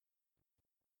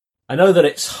I know that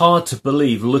it's hard to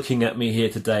believe looking at me here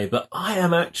today, but I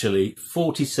am actually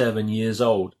 47 years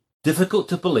old. Difficult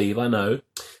to believe, I know,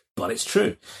 but it's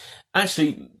true.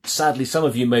 Actually, sadly, some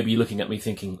of you may be looking at me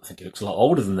thinking, I think he looks a lot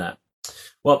older than that.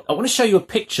 Well, I want to show you a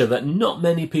picture that not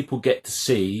many people get to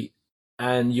see,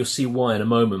 and you'll see why in a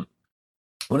moment.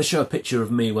 I want to show a picture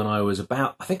of me when I was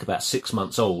about 6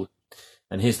 months old,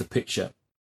 and here's the picture.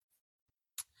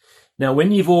 Now,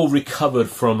 when you've all recovered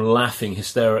from laughing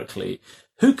hysterically,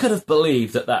 who could have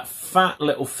believed that that fat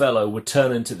little fellow would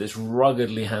turn into this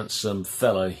ruggedly handsome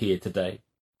fellow here today?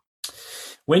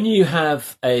 When you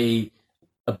have a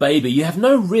baby, you have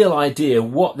no real idea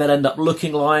what they'll end up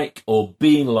looking like or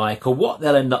being like or what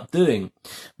they'll end up doing.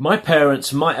 My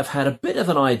parents might have had a bit of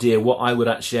an idea what I would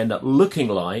actually end up looking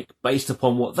like based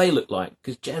upon what they look like,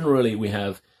 because generally we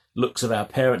have looks of our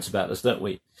parents about us, don't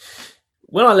we?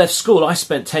 When I left school, I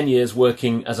spent 10 years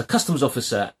working as a customs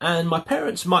officer, and my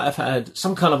parents might have had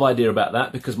some kind of idea about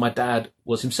that because my dad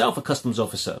was himself a customs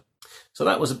officer. So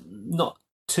that was not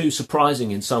too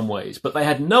surprising in some ways, but they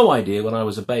had no idea when I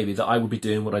was a baby that I would be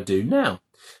doing what I do now,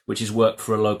 which is work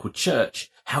for a local church.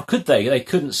 How could they? They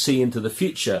couldn't see into the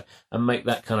future and make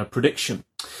that kind of prediction.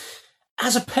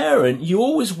 As a parent, you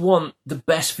always want the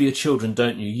best for your children,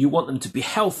 don't you? You want them to be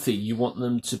healthy. You want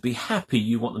them to be happy.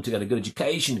 You want them to get a good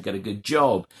education, get a good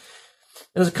job.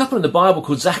 There's a couple in the Bible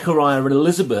called Zachariah and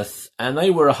Elizabeth, and they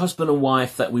were a husband and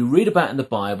wife that we read about in the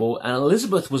Bible, and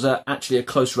Elizabeth was actually a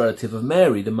close relative of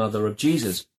Mary, the mother of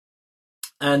Jesus.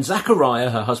 And Zachariah,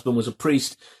 her husband, was a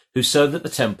priest who served at the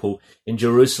temple in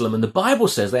Jerusalem, and the Bible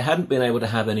says they hadn't been able to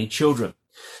have any children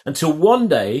until one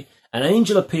day an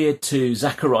angel appeared to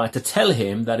Zachariah to tell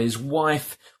him that his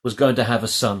wife was going to have a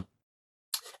son.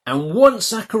 And once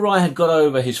Zachariah had got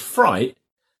over his fright,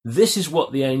 this is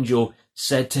what the angel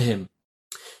said to him.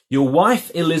 Your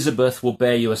wife Elizabeth will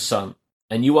bear you a son,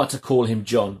 and you are to call him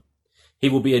John. He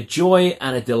will be a joy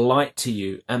and a delight to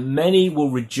you, and many will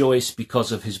rejoice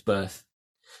because of his birth.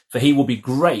 For he will be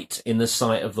great in the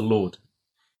sight of the Lord.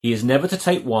 He is never to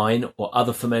take wine or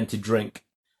other fermented drink,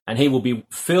 and he will be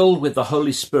filled with the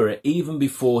Holy Spirit even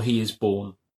before he is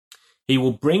born. He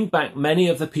will bring back many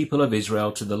of the people of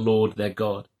Israel to the Lord their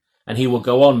God, and he will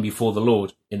go on before the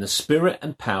Lord in the spirit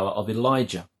and power of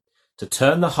Elijah, to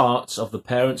turn the hearts of the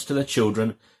parents to the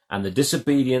children and the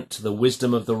disobedient to the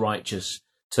wisdom of the righteous,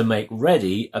 to make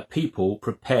ready a people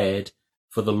prepared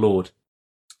for the Lord.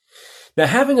 Now,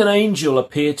 having an angel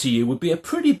appear to you would be a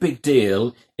pretty big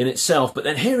deal in itself, but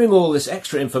then hearing all this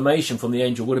extra information from the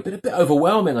angel would have been a bit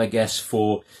overwhelming, I guess,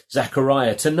 for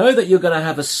Zachariah. To know that you're going to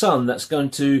have a son that's going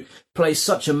to play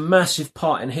such a massive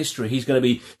part in history. He's going to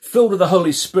be filled with the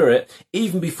Holy Spirit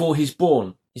even before he's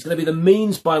born. He's going to be the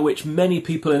means by which many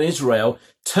people in Israel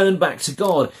turn back to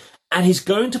God, and he's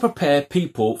going to prepare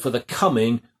people for the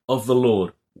coming of the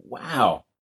Lord. Wow.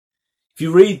 If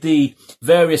you read the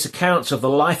various accounts of the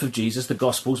life of Jesus, the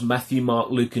Gospels, Matthew, Mark,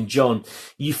 Luke, and John,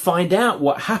 you find out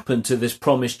what happened to this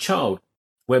promised child.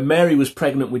 When Mary was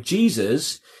pregnant with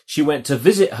Jesus, she went to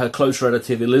visit her close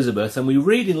relative Elizabeth, and we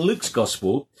read in Luke's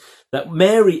Gospel that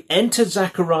Mary entered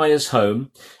Zachariah's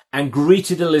home and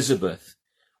greeted Elizabeth.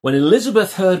 When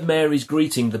Elizabeth heard Mary's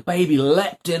greeting, the baby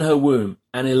leapt in her womb,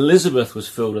 and Elizabeth was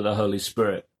filled with the Holy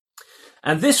Spirit.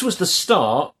 And this was the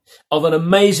start of an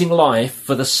amazing life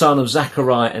for the son of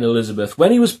Zachariah and Elizabeth.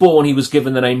 When he was born, he was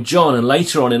given the name John, and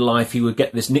later on in life, he would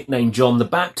get this nickname John the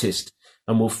Baptist,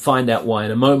 and we'll find out why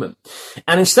in a moment.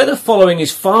 And instead of following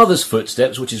his father's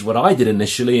footsteps, which is what I did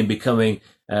initially in becoming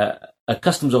a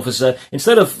customs officer,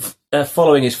 instead of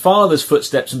following his father's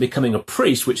footsteps and becoming a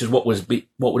priest, which is what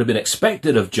would have been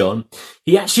expected of John,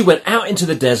 he actually went out into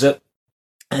the desert,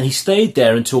 and he stayed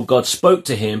there until God spoke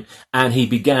to him and he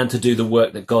began to do the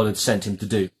work that God had sent him to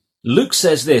do. Luke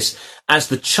says this, and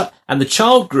the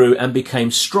child grew and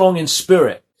became strong in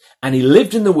spirit, and he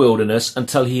lived in the wilderness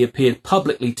until he appeared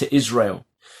publicly to Israel.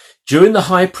 During the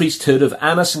high priesthood of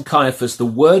Annas and Caiaphas, the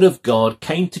word of God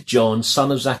came to John,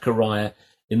 son of Zachariah,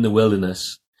 in the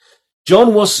wilderness.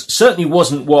 John certainly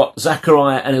wasn't what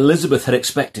Zachariah and Elizabeth had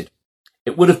expected.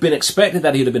 It would have been expected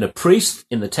that he'd have been a priest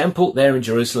in the temple there in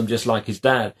Jerusalem, just like his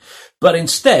dad. But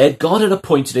instead, God had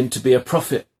appointed him to be a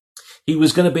prophet. He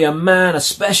was going to be a man, a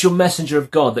special messenger of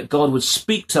God that God would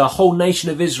speak to a whole nation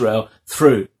of Israel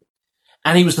through.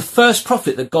 And he was the first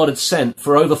prophet that God had sent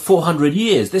for over 400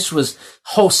 years. This was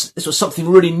something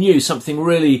really new, something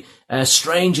really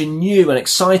strange and new and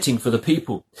exciting for the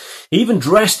people. He even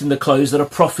dressed in the clothes that a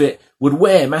prophet would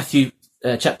wear. Matthew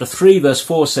chapter 3 verse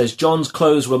 4 says, John's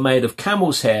clothes were made of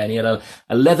camel's hair, and he had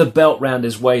a leather belt round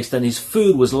his waist, and his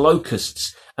food was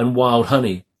locusts and wild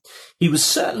honey. He was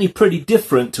certainly pretty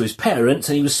different to his parents,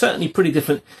 and he was certainly pretty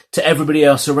different to everybody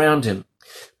else around him.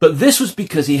 But this was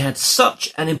because he had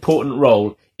such an important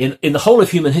role in the whole of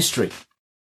human history.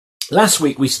 Last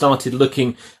week we started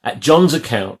looking at John's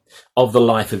account of the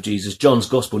life of Jesus, John's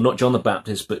gospel, not John the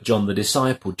Baptist, but John the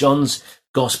disciple, John's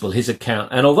gospel, his account.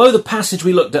 And although the passage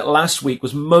we looked at last week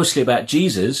was mostly about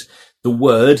Jesus, the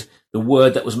word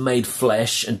that was made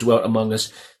flesh and dwelt among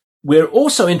us, we're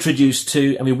also introduced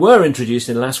to, and we were introduced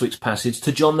in last week's passage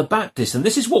to John the Baptist. And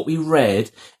this is what we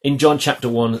read in John chapter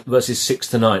 1, verses 6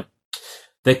 to 9.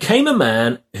 There came a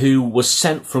man who was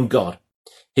sent from God.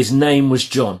 His name was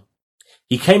John.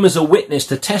 He came as a witness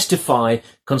to testify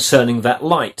concerning that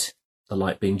light, the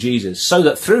light being Jesus, so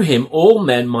that through him all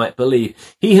men might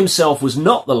believe. He himself was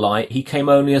not the light. He came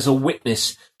only as a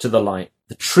witness to the light.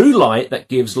 The true light that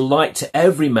gives light to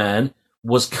every man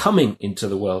was coming into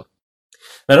the world.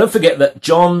 Now don't forget that the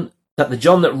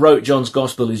John that wrote John's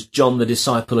gospel is John the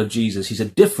disciple of Jesus. He's a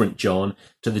different John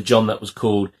to the John that was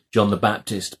called John the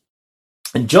Baptist.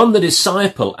 And John the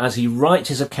disciple, as he writes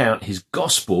his account, his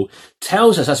gospel,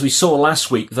 tells us, as we saw last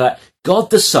week, that God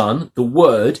the Son, the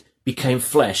Word, became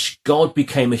flesh. God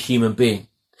became a human being.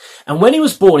 And when he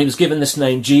was born, he was given this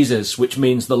name Jesus, which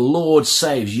means the Lord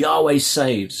saves, Yahweh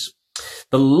saves.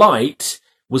 The light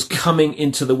was coming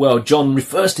into the world. John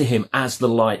refers to him as the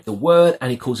light, the Word, and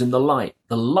he calls him the light.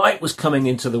 The light was coming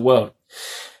into the world.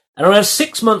 And around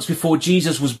 6 months before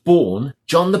Jesus was born,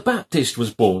 John the Baptist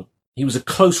was born. He was a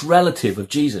close relative of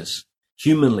Jesus,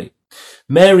 humanly.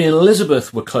 Mary and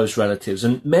Elizabeth were close relatives,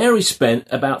 and Mary spent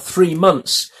about 3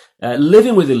 months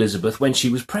living with Elizabeth when she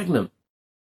was pregnant.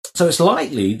 So it's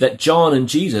likely that John and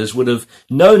Jesus would have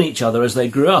known each other as they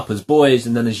grew up, as boys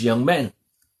and then as young men.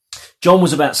 John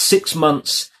was about 6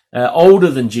 months older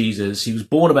than Jesus. He was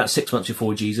born about 6 months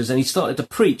before Jesus, and he started to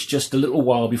preach just a little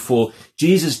while before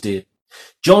Jesus did.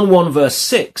 John 1 verse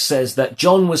 6 says that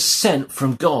John was sent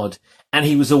from God, and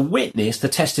he was a witness to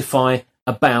testify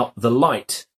about the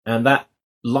light. And that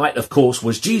light, of course,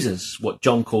 was Jesus, what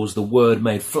John calls the Word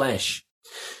made flesh.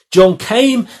 John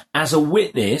came as a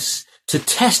witness to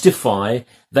testify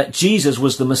that Jesus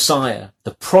was the Messiah,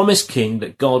 the promised king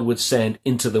that God would send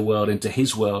into the world, into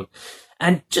his world.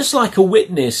 And just like a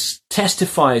witness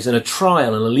testifies in a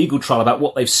trial, in a legal trial, about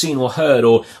what they've seen or heard,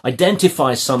 or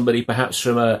identifies somebody perhaps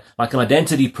from like an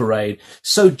identity parade,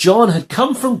 so John had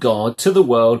come from God to the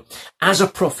world as a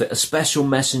prophet, a special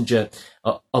messenger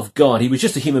of God. He was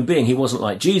just a human being. He wasn't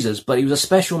like Jesus, but he was a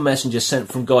special messenger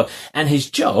sent from God. And his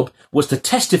job was to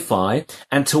testify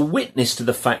and to witness to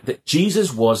the fact that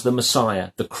Jesus was the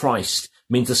Messiah, the Christ.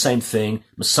 Means the same thing.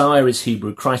 Messiah is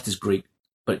Hebrew, Christ is Greek.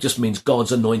 But it just means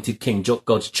God's anointed king,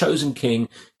 God's chosen king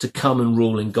to come and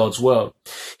rule in God's world.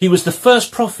 He was the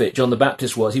first prophet, John the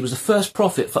Baptist was. He was the first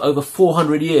prophet for over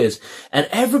 400 years. And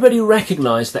everybody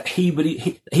recognized that he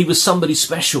was somebody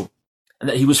special and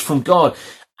that he was from God.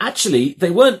 Actually,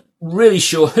 they weren't really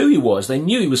sure who he was. They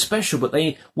knew he was special, but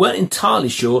they weren't entirely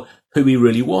sure who he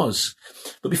really was.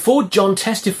 But before John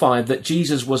testified that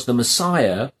Jesus was the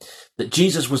Messiah, that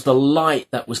Jesus was the light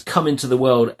that was come into the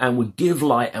world and would give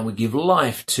light and would give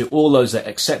life to all those that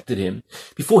accepted him,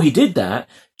 before he did that,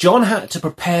 John had to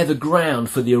prepare the ground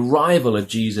for the arrival of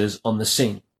Jesus on the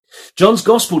scene. John's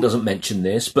gospel doesn't mention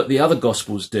this, but the other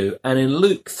gospels do. And in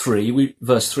Luke 3,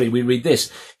 verse 3, we read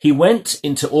this. He went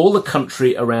into all the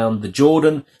country around the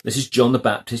Jordan. This is John the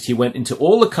Baptist. He went into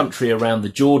all the country around the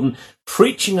Jordan,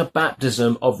 preaching a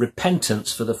baptism of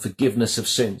repentance for the forgiveness of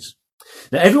sins.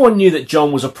 Now, everyone knew that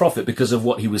John was a prophet because of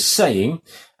what he was saying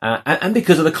and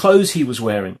because of the clothes he was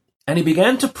wearing. And he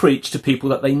began to preach to people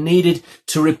that they needed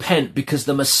to repent because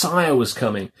the Messiah was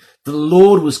coming. The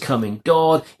Lord was coming.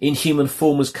 God in human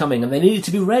form was coming. And they needed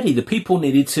to be ready. The people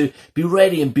needed to be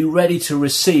ready and be ready to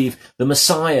receive the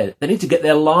Messiah. They need to get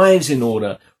their lives in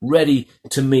order, ready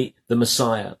to meet the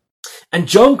Messiah. And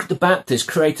John the Baptist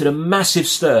created a massive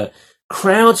stir.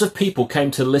 Crowds of people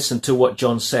came to listen to what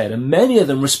John said, and many of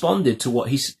them responded to what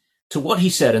he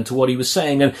said and to what he was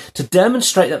saying. And to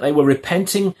demonstrate that they were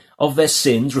repenting of their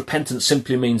sins, repentance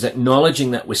simply means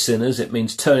acknowledging that we're sinners. It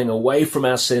means turning away from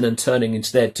our sin and turning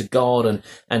instead to God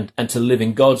and to live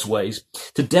in God's ways.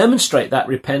 To demonstrate that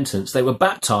repentance, they were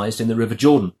baptized in the River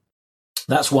Jordan.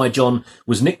 That's why John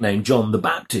was nicknamed John the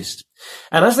Baptist.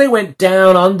 And as they went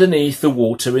down underneath the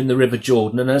water in the River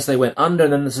Jordan, and as they went under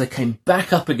and as they came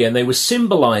back up again, they were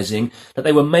symbolizing that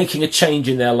they were making a change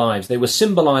in their lives. They were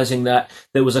symbolizing that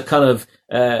there was a kind of,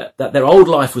 that their old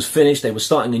life was finished. They were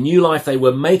starting a new life. They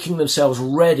were making themselves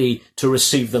ready to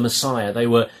receive the Messiah. They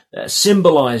were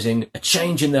symbolizing a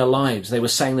change in their lives. They were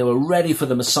saying they were ready for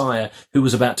the Messiah who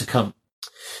was about to come.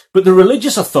 But the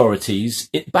religious authorities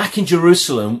back in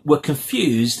Jerusalem were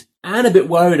confused and a bit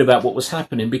worried about what was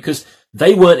happening because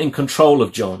they weren't in control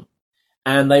of John.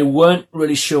 And they weren't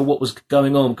really sure what was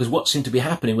going on because what seemed to be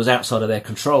happening was outside of their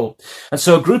control. And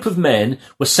so a group of men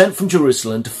were sent from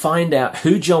Jerusalem to find out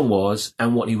who John was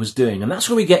and what he was doing. And that's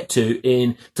where we get to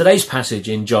in today's passage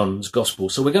in John's Gospel.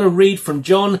 So we're going to read from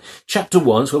John chapter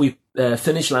 1, it's where we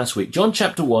finished last week. John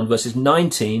chapter 1, verses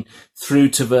 19 through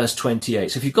to verse 28.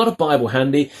 So if you've got a Bible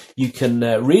handy, you can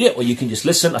read it or you can just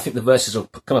listen. I think the verses will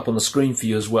come up on the screen for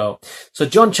you as well. So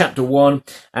John chapter 1,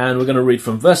 and we're going to read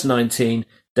from verse 19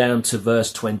 down to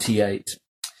verse 28.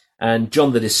 And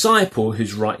John the disciple,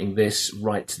 who's writing this,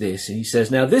 writes this. And he says,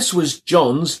 "Now this was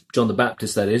John the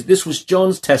Baptist that is, this was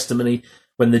John's testimony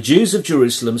when the Jews of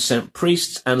Jerusalem sent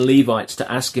priests and Levites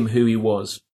to ask him who he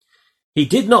was. He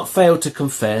did not fail to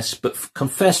confess, but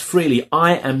confessed freely,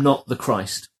 'I am not the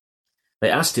Christ.' They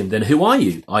asked him, 'Then who are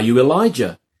you? Are you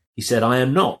Elijah?' He said, 'I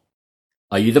am not.'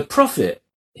 'Are you the prophet?'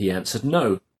 He answered,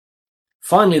 'No.'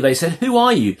 Finally, they said, 'Who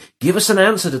are you? Give us an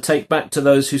answer to take back to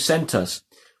those who sent us.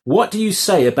 What do you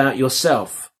say about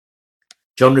yourself?'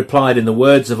 John replied in the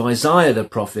words of Isaiah the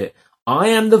prophet, 'I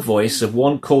am the voice of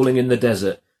one calling in the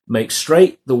desert, make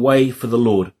straight the way for the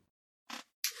Lord.'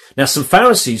 Now some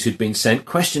Pharisees who'd been sent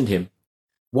questioned him,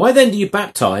 'Why then do you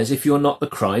baptize if you are not the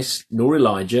Christ, nor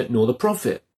Elijah, nor the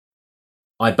prophet?'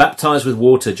 'I baptize with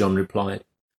water,' John replied,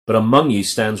 'but among you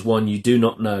stands one you do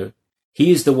not know. He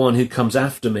is the one who comes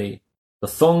after me, the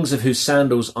thongs of whose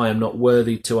sandals I am not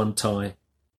worthy to untie.'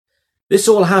 This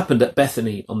all happened at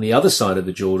Bethany on the other side of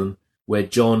the Jordan, where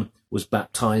John was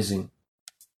baptizing."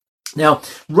 Now,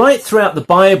 right throughout the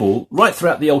Bible, right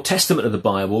throughout the Old Testament of the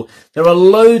Bible, there are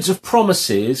loads of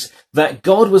promises that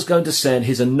God was going to send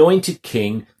his anointed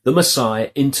king, the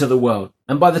Messiah, into the world.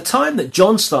 And by the time that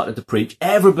John started to preach,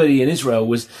 everybody in Israel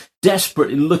was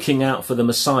desperately looking out for the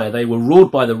Messiah. They were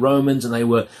ruled by the Romans and they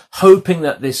were hoping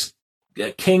that this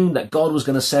king that God was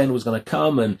going to send was going to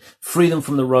come and free them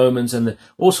from the Romans, and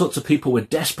all sorts of people were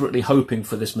desperately hoping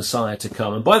for this Messiah to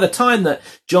come. And by the time that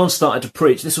John started to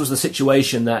preach, this was the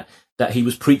situation that he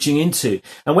was preaching into.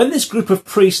 And when this group of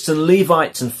priests and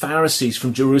Levites and Pharisees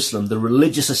from Jerusalem, the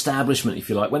religious establishment, if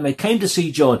you like, when they came to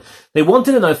see John, they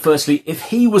wanted to know firstly if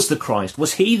he was the Christ.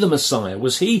 Was he the Messiah?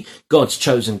 Was he God's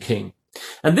chosen king?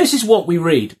 And this is what we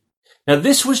read. Now,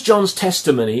 this was John's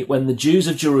testimony when the Jews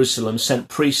of Jerusalem sent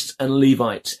priests and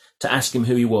Levites to ask him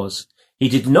who he was. He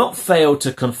did not fail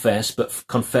to confess, but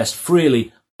confessed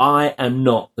freely, 'I am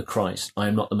not the Christ. I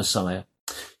am not the Messiah.'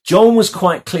 John was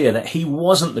quite clear that he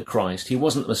wasn't the Christ. He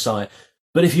wasn't the Messiah.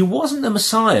 But if he wasn't the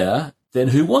Messiah, then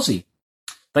who was he?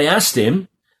 They asked him,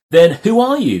 'Then who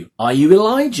are you? Are you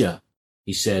Elijah?'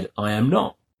 He said, 'I am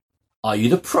not.' 'Are you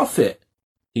the prophet?'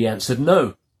 He answered,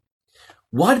 'No.'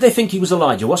 Why did they think he was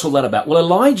Elijah? What's all that about? Well,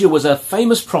 Elijah was a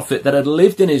famous prophet that had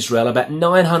lived in Israel about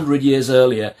 900 years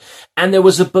earlier. And there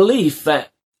was a belief that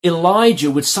Elijah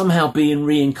would somehow be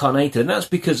reincarnated. And that's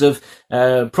because of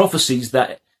prophecies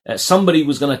that somebody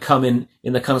was going to come in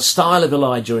the kind of style of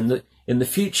Elijah in the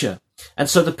future. And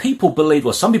so the people believed,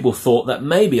 well, some people thought that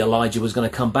maybe Elijah was going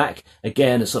to come back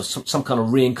again as some kind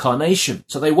of reincarnation.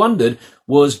 So they wondered,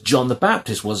 was John the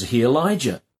Baptist, was he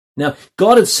Elijah? Now,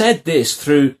 God had said this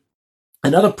through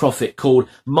another prophet called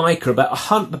Micah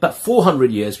about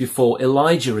 400 years before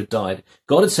Elijah had died.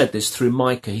 God had said this through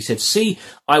Micah. He said, "See,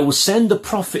 I will send the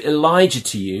prophet Elijah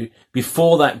to you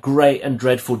before that great and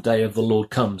dreadful day of the Lord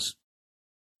comes."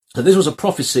 So this was a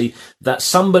prophecy that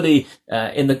somebody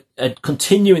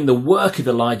continuing the work of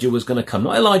Elijah was going to come.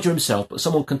 Not Elijah himself, but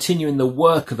someone continuing the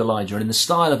work of Elijah and in the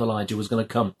style of Elijah was going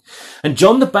to come. And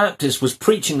John the Baptist was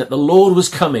preaching that the Lord was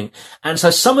coming. And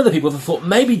so some of the people thought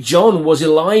maybe John was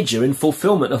Elijah in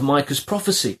fulfillment of Micah's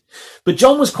prophecy. But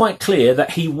John was quite clear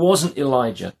that he wasn't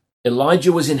Elijah.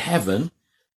 Elijah was in heaven.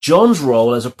 John's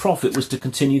role as a prophet was to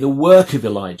continue the work of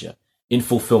Elijah in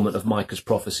fulfillment of Micah's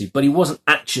prophecy, but he wasn't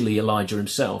actually Elijah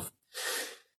himself.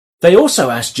 They also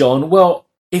asked John, "Well,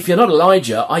 if you're not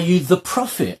Elijah, are you the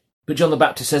prophet?" But John the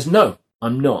Baptist says, "No,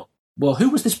 I'm not." Well, who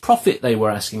was this prophet they were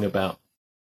asking about?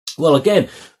 Well, again,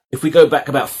 if we go back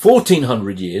about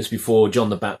 1400 years before John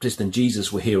the Baptist and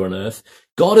Jesus were here on earth,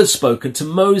 God had spoken to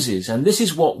Moses, and this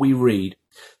is what we read.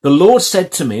 "The Lord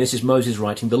said to me," this is Moses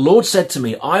writing, "The Lord said to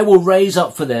me, I will raise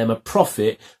up for them a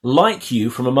prophet like you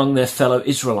from among their fellow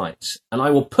Israelites, and I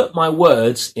will put my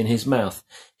words in his mouth.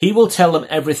 He will tell them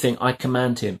everything I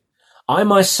command him. I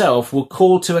myself will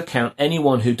call to account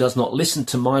anyone who does not listen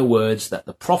to my words that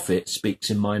the prophet speaks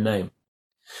in my name."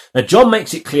 Now, John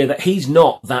makes it clear that he's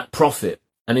not that prophet.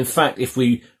 And in fact, if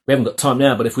we haven't got time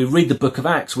now, but if we read the book of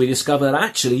Acts, we discover that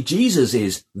actually Jesus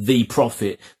is the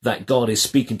prophet that God is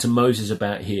speaking to Moses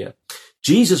about here.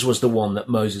 Jesus was the one that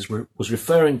Moses was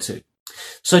referring to.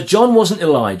 So John wasn't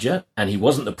Elijah, and he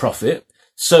wasn't the prophet.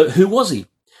 So who was he?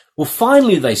 Well,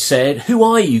 finally they said, "Who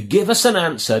are you? Give us an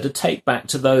answer to take back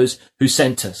to those who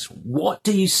sent us. What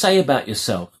do you say about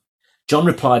yourself?" John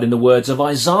replied in the words of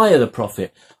Isaiah the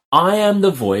prophet, "I am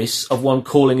the voice of one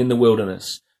calling in the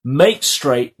wilderness. Make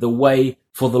straight the way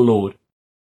for the Lord."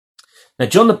 Now,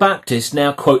 John the Baptist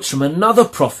now quotes from another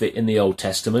prophet in the Old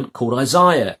Testament called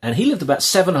Isaiah, and he lived about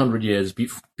 700 years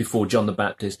before John the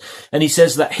Baptist. And he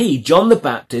says that he, John the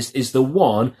Baptist, is the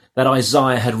one that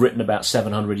Isaiah had written about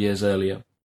 700 years earlier.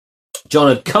 John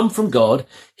had come from God.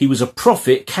 He was a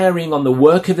prophet carrying on the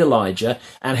work of Elijah,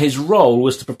 and his role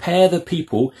was to prepare the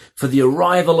people for the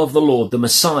arrival of the Lord, the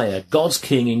Messiah, God's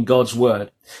King in God's word.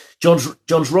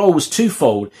 John's role was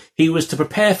twofold. He was to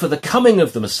prepare for the coming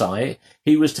of the Messiah.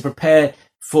 He was to prepare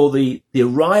for the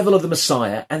arrival of the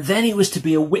Messiah, and then he was to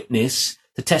be a witness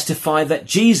to testify that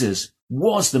Jesus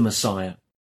was the Messiah.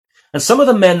 And some of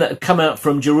the men that had come out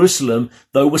from Jerusalem,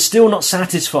 though, were still not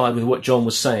satisfied with what John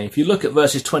was saying. If you look at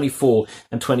verses 24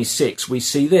 and 26, we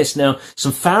see this. Now,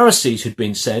 some Pharisees who'd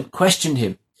been sent questioned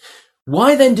him.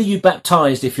 "Why then do you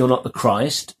baptize if you're not the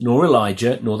Christ, nor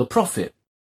Elijah, nor the prophet?"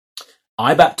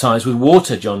 "I baptize with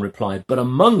water," John replied, "but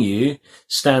among you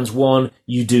stands one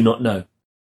you do not know.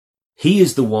 He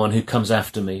is the one who comes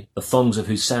after me, the thongs of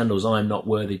whose sandals I am not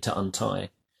worthy to untie."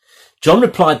 John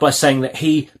replied by saying that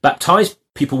he baptized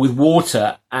people with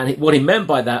water, and what he meant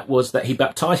by that was that he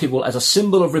baptized people as a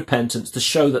symbol of repentance to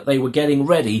show that they were getting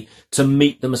ready to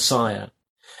meet the Messiah.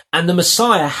 And the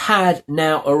Messiah had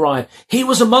now arrived. He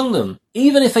was among them,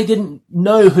 even if they didn't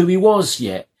know who he was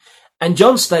yet. And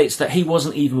John states that he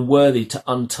wasn't even worthy to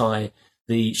untie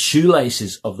the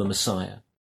shoelaces of the Messiah.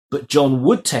 But John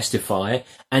would testify,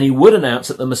 and he would announce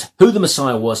that who the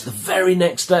Messiah was the very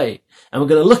next day. And we're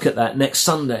going to look at that next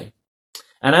Sunday.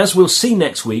 And as we'll see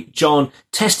next week, John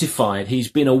testified.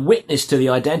 He's been a witness to the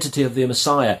identity of the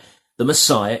Messiah. The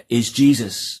Messiah is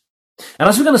Jesus. And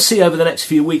as we're going to see over the next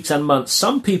few weeks and months,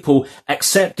 some people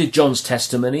accepted John's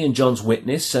testimony and John's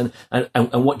witness and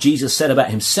what Jesus said about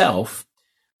himself.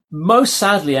 Most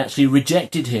sadly actually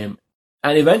rejected him.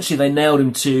 And eventually they nailed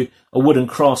him to a wooden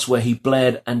cross where he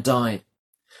bled and died.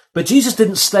 But Jesus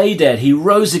didn't stay dead. He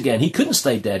rose again. He couldn't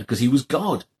stay dead because he was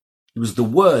God. He was the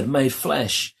Word made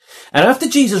flesh. And after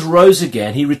Jesus rose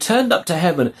again, he returned up to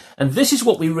heaven. And this is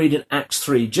what we read in Acts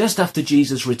 3, just after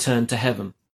Jesus returned to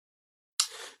heaven.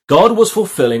 God was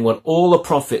fulfilling what all the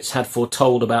prophets had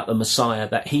foretold about the Messiah,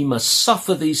 that he must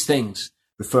suffer these things,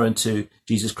 referring to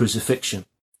Jesus' crucifixion.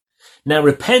 Now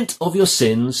repent of your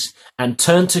sins and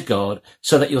turn to God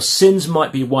so that your sins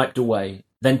might be wiped away.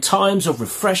 Then times of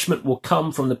refreshment will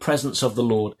come from the presence of the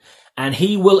Lord, and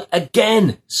he will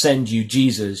again send you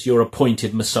Jesus, your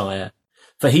appointed Messiah.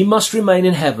 For he must remain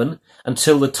in heaven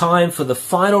until the time for the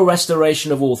final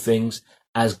restoration of all things,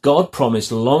 as God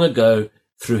promised long ago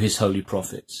through his holy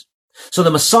prophets. So the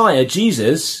Messiah,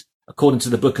 Jesus, according to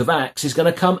the book of Acts, is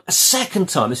going to come a second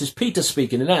time. This is Peter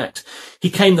speaking in Acts. He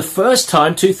came the first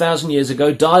time 2,000 years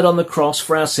ago, died on the cross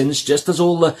for our sins, just as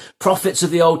all the prophets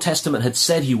of the Old Testament had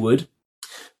said he would.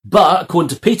 But according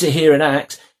to Peter here in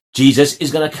Acts, Jesus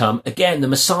is going to come again. The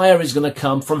Messiah is going to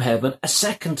come from heaven a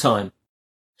second time.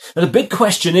 Now, the big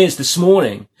question is this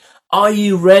morning, are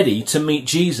you ready to meet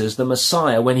Jesus, the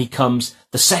Messiah, when he comes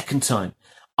the second time?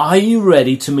 Are you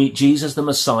ready to meet Jesus, the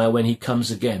Messiah, when he comes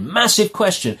again? Massive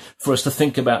question for us to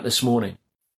think about this morning.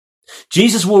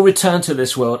 Jesus will return to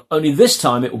this world, only this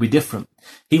time it will be different.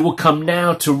 He will come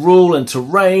now to rule and to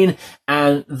reign,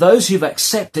 and those who've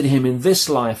accepted him in this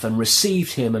life and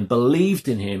received him and believed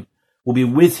in him will be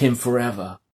with him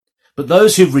forever. But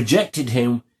those who've rejected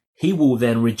him, he will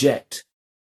then reject.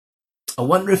 I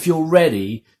wonder if you're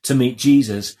ready to meet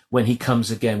Jesus when he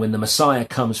comes again, when the Messiah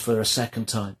comes for a second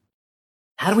time.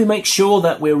 How do we make sure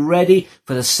that we're ready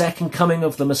for the second coming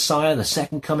of the Messiah, the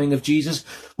second coming of Jesus?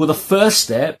 Well, the first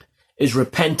step is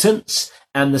repentance,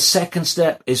 and the second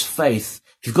step is faith.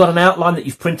 If you've got an outline that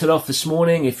you've printed off this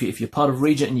morning, if you're part of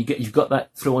Regent and you've got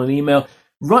that through on an email,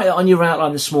 write it on your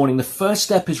outline this morning. The first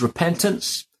step is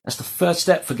repentance. That's the first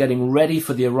step for getting ready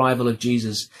for the arrival of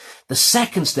Jesus. The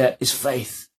second step is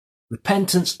faith.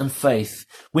 Repentance and faith.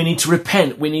 We need to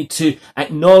repent. We need to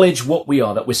acknowledge what we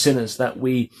are, that we're sinners, that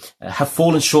we have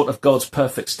fallen short of God's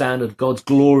perfect standard, God's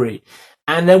glory.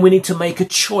 And then we need to make a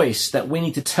choice that we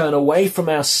need to turn away from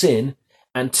our sin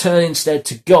and turn instead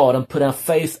to God and put our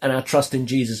faith and our trust in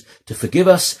Jesus to forgive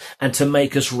us and to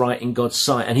make us right in God's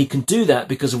sight. And he can do that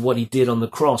because of what he did on the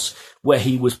cross, where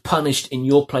he was punished in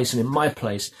your place and in my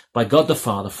place by God the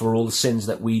Father for all the sins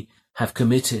that we have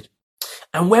committed.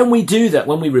 And when we do that,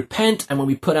 when we repent and when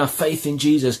we put our faith in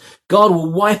Jesus, God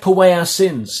will wipe away our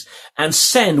sins and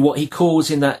send what he calls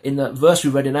in that verse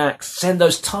we read in Acts, send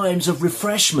those times of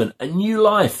refreshment, a new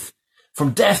life,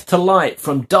 from death to light,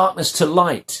 from darkness to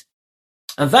light.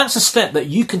 And that's a step that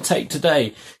you can take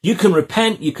today. You can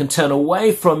repent, you can turn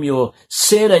away from your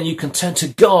sin, and you can turn to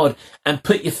God and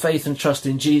put your faith and trust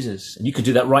in Jesus. And you can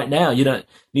do that right now. You don't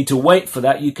need to wait for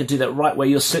that. You can do that right where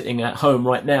you're sitting at home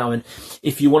right now. And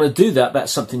if you want to do that,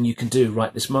 that's something you can do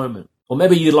right this moment. Or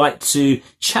maybe you'd like to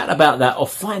chat about that or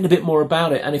find a bit more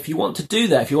about it. And if you want to do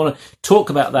that, if you want to talk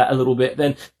about that a little bit,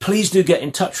 then please do get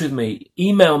in touch with me.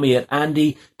 Email me at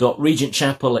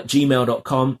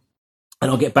andy.regentchapel@gmail.com. And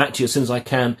I'll get back to you as soon as I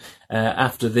can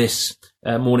after this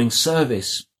morning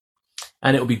service.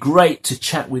 And it'll be great to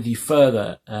chat with you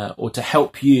further or to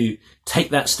help you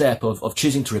take that step of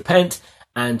choosing to repent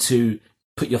and to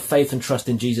put your faith and trust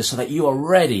in Jesus so that you are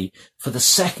ready for the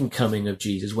second coming of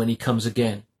Jesus when he comes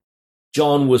again.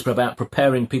 John was about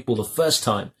preparing people the first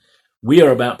time. We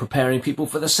are about preparing people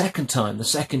for the second time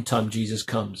Jesus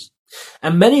comes.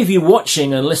 And many of you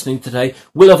watching and listening today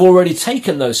will have already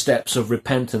taken those steps of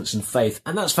repentance and faith.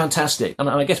 And that's fantastic. And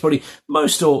I guess probably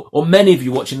most or many of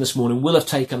you watching this morning will have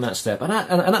taken that step. And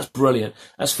that's brilliant.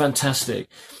 That's fantastic.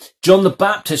 John the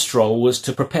Baptist's role was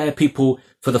to prepare people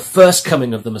for the first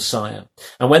coming of the Messiah.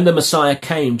 And when the Messiah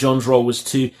came, John's role was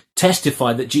to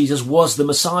testify that Jesus was the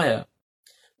Messiah.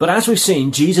 But as we've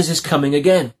seen, Jesus is coming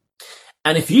again.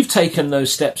 And if you've taken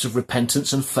those steps of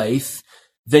repentance and faith,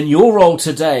 then your role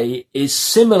today is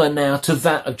similar now to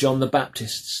that of John the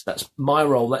Baptist's. That's my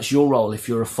role. That's your role if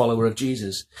you're a follower of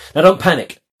Jesus. Now, don't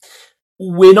panic.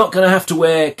 We're not going to have to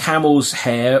wear camel's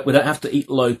hair. We don't have to eat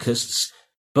locusts,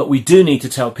 but we do need to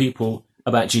tell people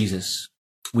about Jesus.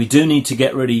 We do need to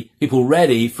get people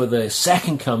ready for the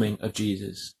second coming of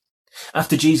Jesus.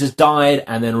 After Jesus died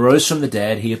and then rose from the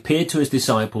dead, he appeared to his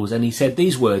disciples and he said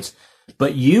these words,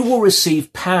 "But you will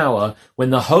receive power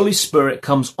when the Holy Spirit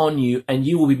comes on you, and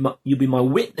you'll be my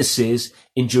witnesses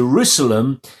in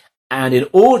Jerusalem and in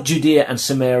all Judea and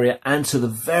Samaria and to the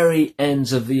very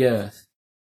ends of the earth."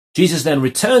 Jesus then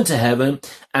returned to heaven,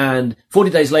 and 40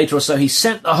 days later or so, he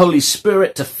sent the Holy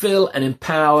Spirit to fill and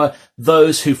empower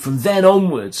those who from then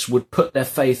onwards would put their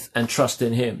faith and trust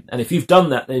in him. And if you've done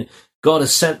that, then God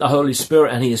has sent the Holy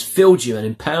Spirit and he has filled you and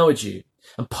empowered you.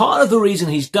 And part of the reason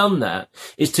he's done that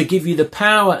is to give you the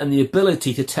power and the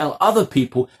ability to tell other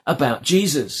people about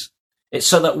Jesus. It's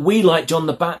so that we, like John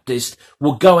the Baptist,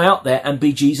 will go out there and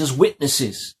be Jesus'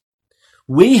 witnesses.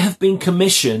 We have been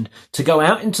commissioned to go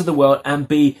out into the world and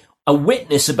be a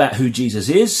witness about who Jesus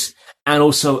is and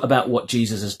also about what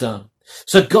Jesus has done.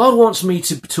 So God wants me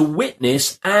to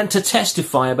witness and to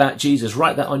testify about Jesus.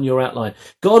 Write that on your outline.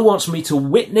 God wants me to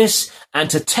witness and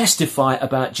to testify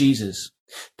about Jesus.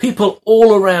 People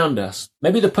all around us,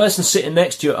 maybe the person sitting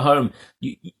next to you at home,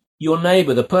 your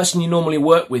neighbor, the person you normally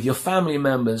work with, your family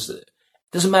members,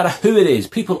 doesn't matter who it is.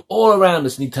 People all around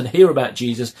us need to hear about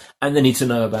Jesus, and they need to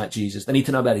know about Jesus. They need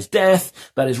to know about his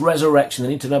death, about his resurrection.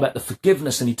 They need to know about the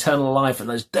forgiveness and eternal life and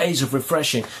those days of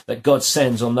refreshing that God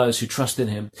sends on those who trust in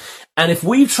him. And if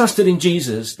we've trusted in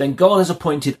Jesus, then God has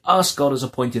appointed us, God has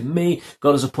appointed me,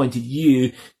 God has appointed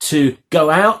you to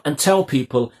go out and tell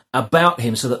people about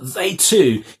him so that they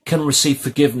too can receive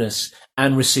forgiveness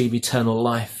and receive eternal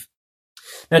life.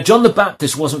 Now, John the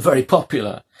Baptist wasn't very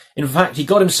popular. In fact, he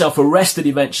got himself arrested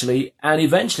eventually, and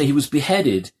eventually he was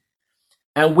beheaded.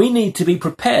 And we need to be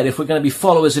prepared, if we're going to be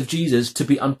followers of Jesus, to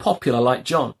be unpopular like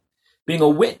John. Being a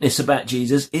witness about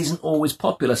Jesus isn't always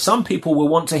popular. Some people will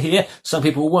want to hear, some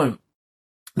people won't.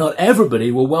 Not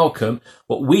everybody will welcome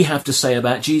what we have to say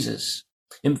about Jesus.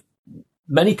 In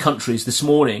many countries this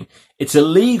morning, it's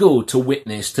illegal to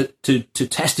witness, to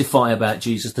testify about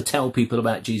Jesus, to tell people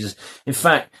about Jesus. In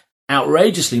fact,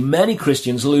 outrageously, many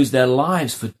Christians lose their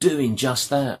lives for doing just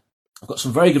that. I've got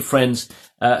some very good friends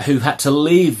who've had to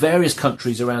leave various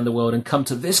countries around the world and come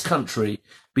to this country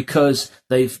because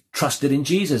they've trusted in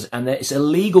Jesus, and it's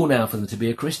illegal now for them to be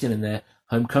a Christian in their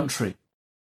home country.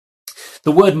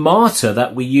 The word martyr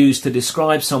that we use to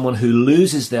describe someone who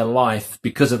loses their life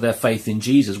because of their faith in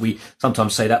Jesus, we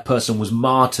sometimes say that person was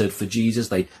martyred for Jesus.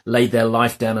 They laid their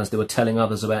life down as they were telling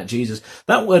others about Jesus.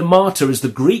 That word martyr is the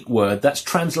Greek word that's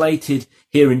translated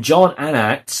here in John and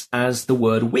Acts as the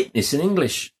word witness in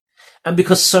English. And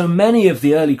because so many of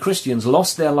the early Christians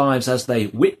lost their lives as they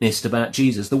witnessed about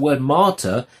Jesus, the word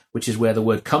martyr, which is where the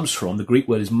word comes from, the Greek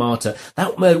word is martyr,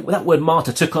 that word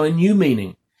martyr took on a new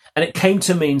meaning. And it came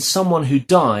to mean someone who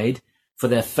died for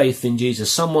their faith in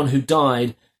Jesus, someone who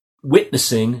died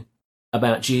witnessing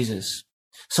about Jesus.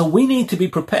 So we need to be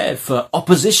prepared for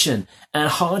opposition and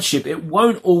hardship. It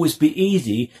won't always be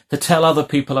easy to tell other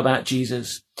people about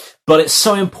Jesus, but it's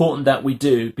so important that we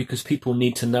do, because people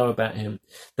need to know about him.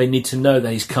 They need to know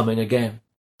that he's coming again.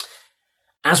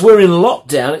 As we're in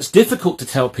lockdown, it's difficult to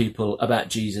tell people about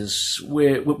Jesus.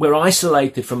 We're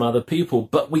isolated from other people,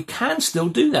 but we can still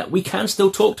do that. We can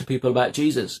still talk to people about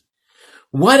Jesus.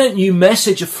 Why don't you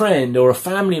message a friend or a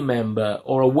family member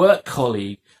or a work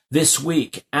colleague this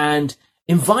week and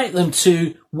invite them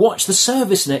to watch the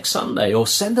service next Sunday, or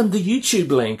send them the YouTube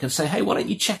link and say, hey, why don't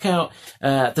you check out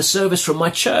the service from my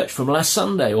church from last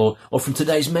Sunday, or from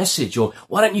today's message, or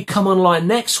why don't you come online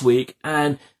next week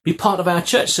and be part of our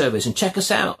church service and check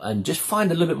us out and just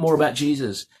find a little bit more about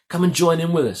Jesus. Come and join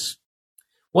in with us.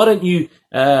 Why don't you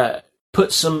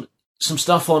put some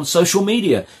stuff on social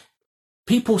media?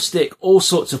 People stick all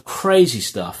sorts of crazy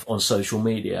stuff on social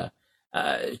media.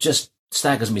 Just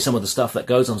staggers me, some of the stuff that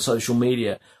goes on social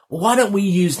media. Why don't we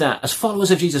use that as followers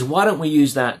of Jesus? Why don't we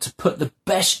use that to put the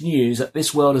best news that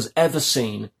this world has ever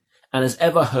seen and has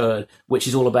ever heard, which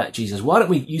is all about Jesus? Why don't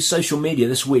we use social media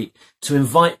this week to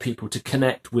invite people to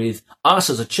connect with us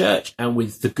as a church and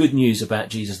with the good news about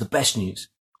Jesus, the best news?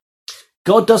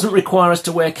 God doesn't require us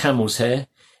to wear camel's hair.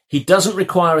 He doesn't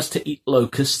require us to eat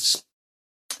locusts,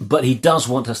 but he does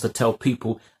want us to tell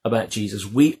people about Jesus.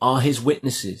 We are his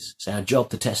witnesses. It's our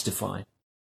job to testify.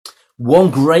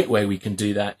 One great way we can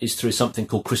do that is through something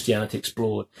called Christianity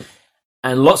Explored.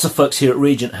 And lots of folks here at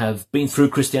Regent have been through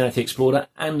Christianity Explored,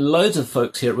 and loads of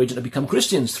folks here at Regent have become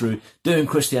Christians through doing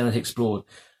Christianity Explored.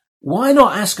 Why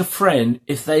not ask a friend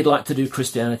if they'd like to do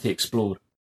Christianity Explored?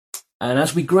 And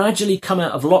as we gradually come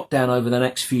out of lockdown over the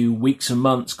next few weeks and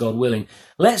months, God willing,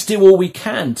 let's do all we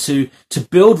can to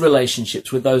build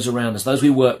relationships with those around us, those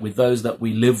we work with, those that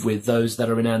we live with, those that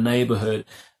are in our neighborhood,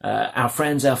 our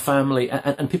friends, our family,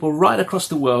 and people right across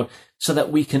the world, so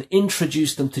that we can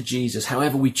introduce them to Jesus,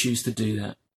 however we choose to do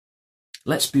that.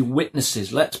 Let's be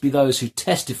witnesses. Let's be those who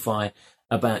testify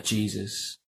about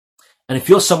Jesus. And if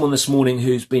you're someone this morning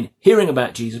who's been hearing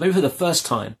about Jesus, maybe for the first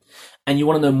time, and you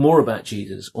want to know more about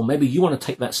Jesus, or maybe you want to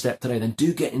take that step today, then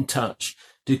do get in touch.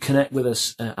 Do connect with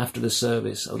us after the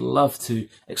service. I would love to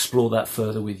explore that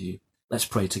further with you. Let's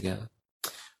pray together.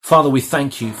 Father, we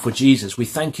thank you for Jesus. We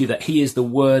thank you that he is the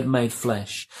Word made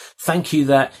flesh. Thank you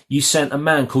that you sent a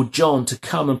man called John to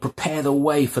come and prepare the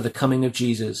way for the coming of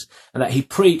Jesus, and that he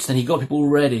preached and he got people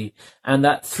ready, and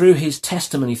that through his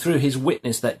testimony, through his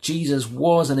witness that Jesus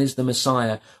was and is the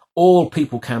Messiah, all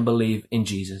people can believe in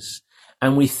Jesus.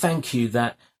 And we thank you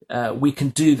that we can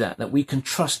do that we can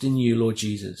trust in you, Lord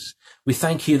Jesus. We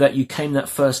thank you that you came that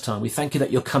first time. We thank you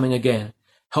that you're coming again.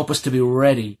 Help us to be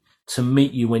ready to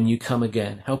meet you when you come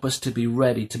again. Help us to be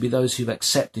ready to be those who've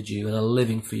accepted you and are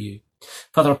living for you.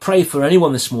 Father, I pray for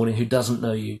anyone this morning who doesn't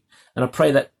know you. And I pray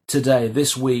that today,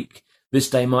 this week, this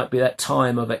day might be that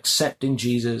time of accepting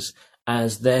Jesus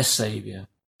as their Savior.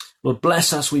 Lord,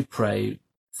 bless us, we pray.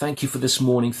 Thank you for this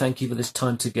morning. Thank you for this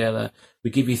time together.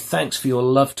 We give you thanks for your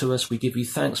love to us. We give you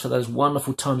thanks for those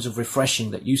wonderful times of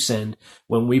refreshing that you send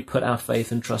when we put our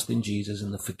faith and trust in Jesus,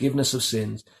 and the forgiveness of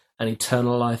sins and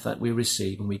eternal life that we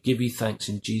receive. And we give you thanks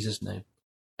in Jesus' name.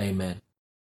 Amen.